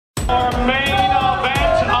Our main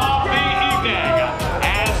event of the evening,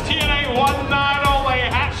 as TNA One Night Only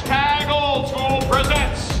 #OldSchool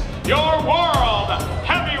presents your World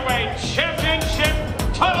Heavyweight Championship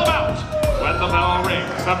title bout. When the bell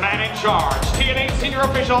rings, the man in charge, TNA Senior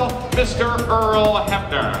Official, Mr. Earl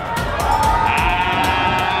Hebner.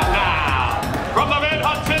 And now, from the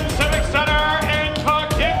Mid-Hudson Civic Center in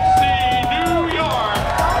Poughkeepsie, New York,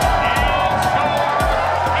 is your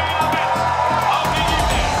main event of the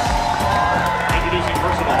evening. Introducing,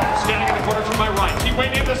 first of all, standing in the corner to my right, he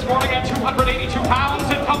weighed in this morning at 282 pounds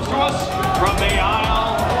and comes to us from the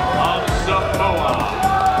Isle of Samoa.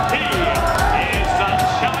 He is the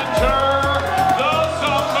challenger, the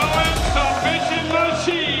Samoan submission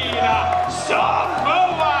machine,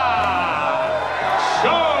 Samoa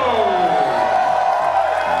Joe.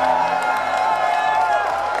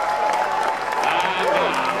 And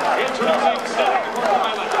now, introducing, standing in the corner to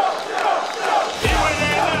my left, he weighed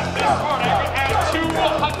in this morning at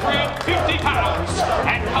 250 pounds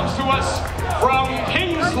and comes to us from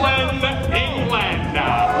Kingsland, England.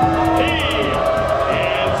 He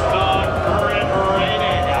is the current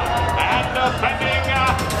reigning and defending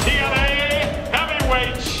TNA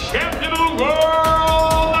Heavyweight Champion of the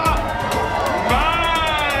World,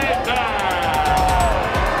 Magnus.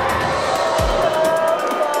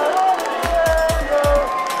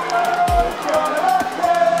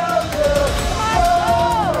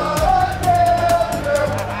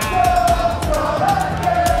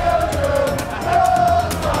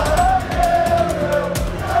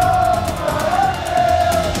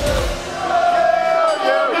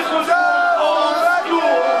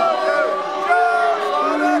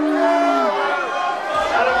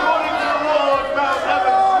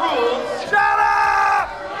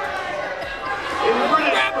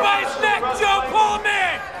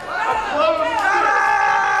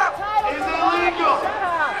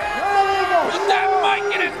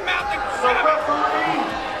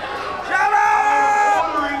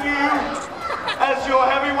 Your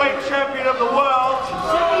heavyweight champion of the world.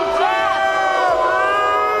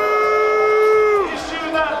 Issue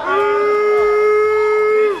that man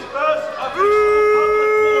his first official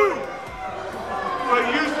public warning for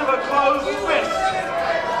use of a closed fist.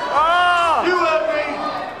 You heard me.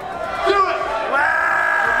 Do it.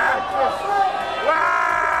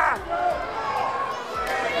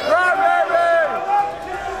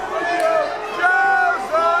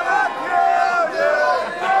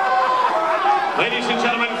 Ladies and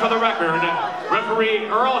gentlemen, for the record, referee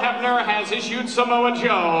Earl Hebner has issued Samoa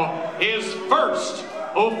Joe his first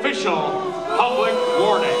official public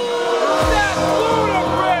warning. That's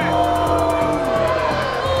ludicrous!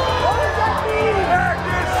 What does that mean?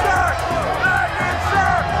 Magnus sucks! Magnus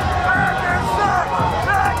sucks! Magnus sucks!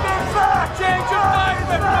 Magnus sucks! Change your mind,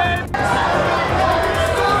 my friend!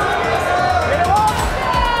 Get him up!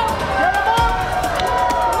 Get him up!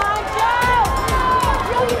 Come on, Joe!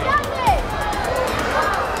 Joe, you got this!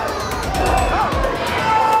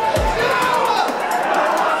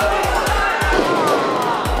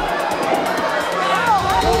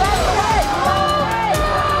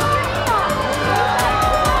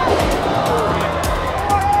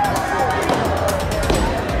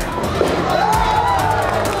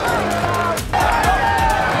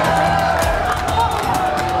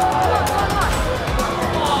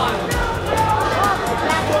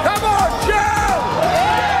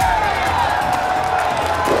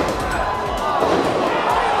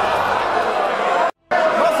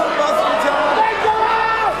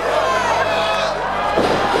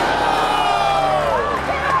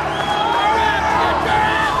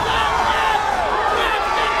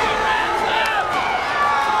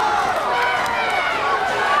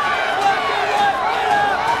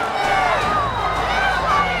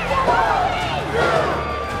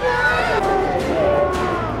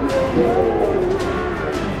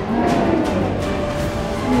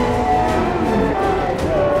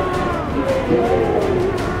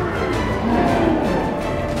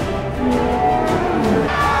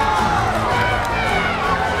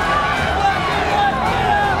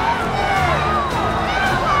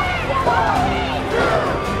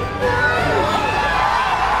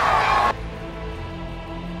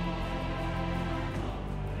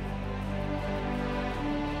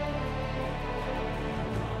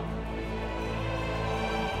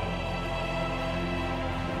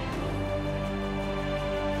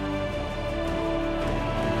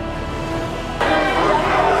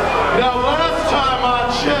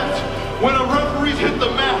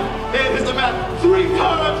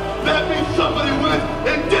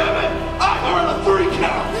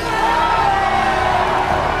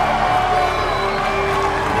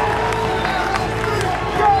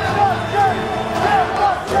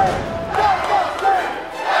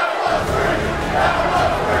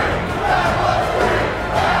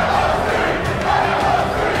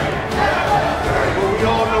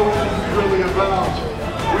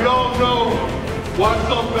 Why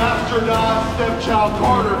some bastardized stepchild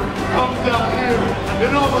Carter comes out here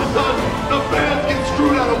and all of a sudden the fans get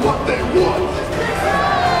screwed out of what they want.